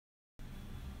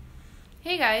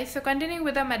Hey guys, so continuing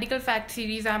with our medical fact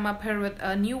series, I'm up here with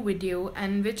a new video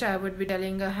in which I would be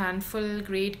telling a handful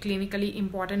great clinically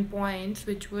important points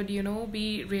which would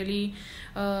be really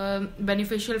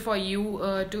beneficial for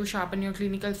you to sharpen your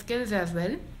clinical skills as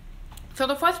well. So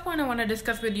the first point I want to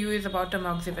discuss with you is about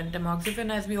tamoxifen.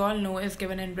 Tamoxifen, as we all know, is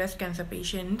given in breast cancer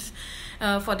patients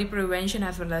for the prevention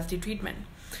as well as the treatment.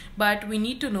 But we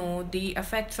need to know the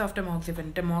effects of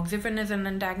tamoxifen. Tamoxifen is an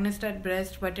antagonist at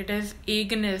breast, but it is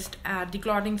agonist at the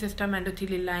clotting system,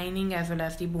 endothelial lining, as well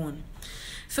as the bone.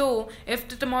 So if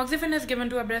the tamoxifen is given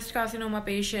to a breast carcinoma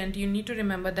patient, you need to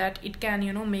remember that it can,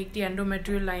 make the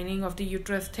endometrial lining of the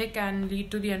uterus thick and lead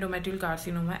to the endometrial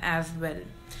carcinoma as well.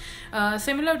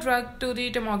 Similar drug to the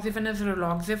tamoxifen is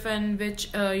raloxifene, which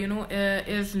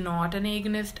is not an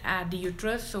agonist at the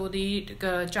uterus, so the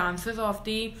chances of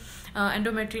the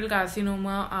endometrial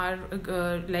carcinoma are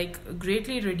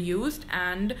greatly reduced,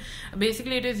 and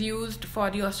basically it is used for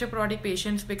the osteoporotic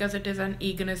patients because it is an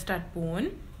agonist at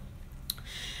bone.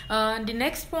 The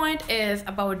next point is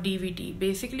about DVT.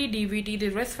 Basically, DVT, the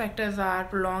risk factors are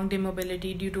prolonged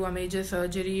immobility due to a major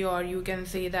surgery, or you can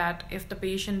say that if the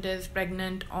patient is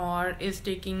pregnant or is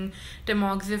taking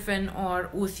tamoxifen or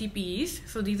OCPs.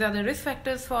 So these are the risk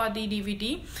factors for the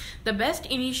DVT. The best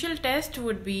initial test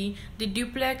would be the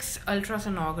duplex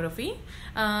ultrasonography.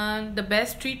 The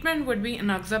best treatment would be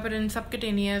enoxaparin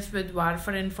subcutaneous with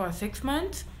warfarin for 6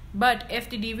 months. But if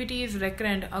the DVT is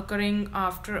recurrent, occurring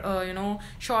after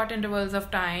short intervals of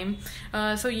time,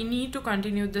 so you need to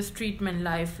continue this treatment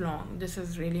lifelong. This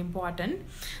is really important.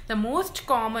 The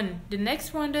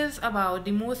next one is about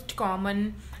the most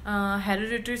common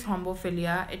hereditary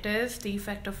thrombophilia. It is the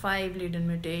factor V Leiden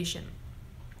mutation.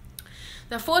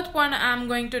 The fourth point I'm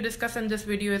going to discuss in this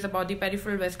video is about the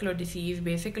peripheral vascular disease.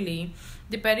 Basically,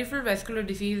 the peripheral vascular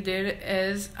disease, there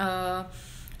is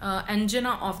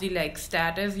angina of the legs.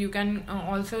 That is, you can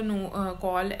also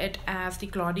call it as the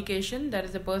claudication. That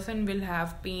is, the person will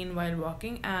have pain while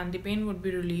walking and the pain would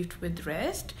be relieved with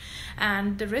rest.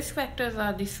 And the risk factors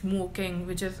are the smoking,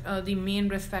 which is the main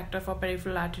risk factor for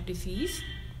peripheral artery disease.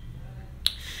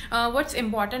 What's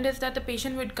important is that the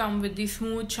patient would come with the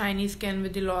smooth shiny skin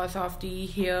with the loss of the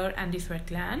hair and the sweat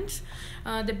glands.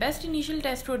 The best initial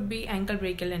test would be ankle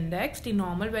brachial index. The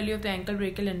normal value of the ankle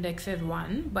brachial index is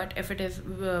 1, but if it is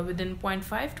within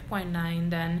 0.5 to 0.9,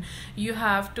 then you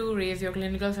have to raise your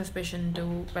clinical suspicion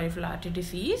to peripheral artery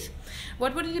disease.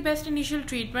 What would be the best initial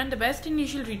treatment? The best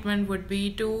initial treatment would be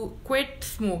to quit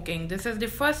smoking. This is the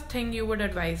first thing you would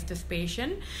advise this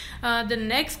patient.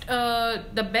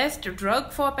 The best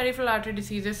drug for peripheral artery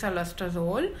disease is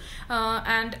salestazole,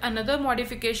 and another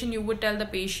modification you would tell the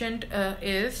patient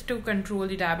is to control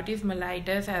the diabetes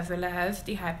mellitus as well as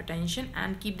the hypertension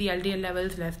and keep the LDL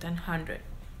levels less than 100.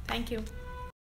 Thank you.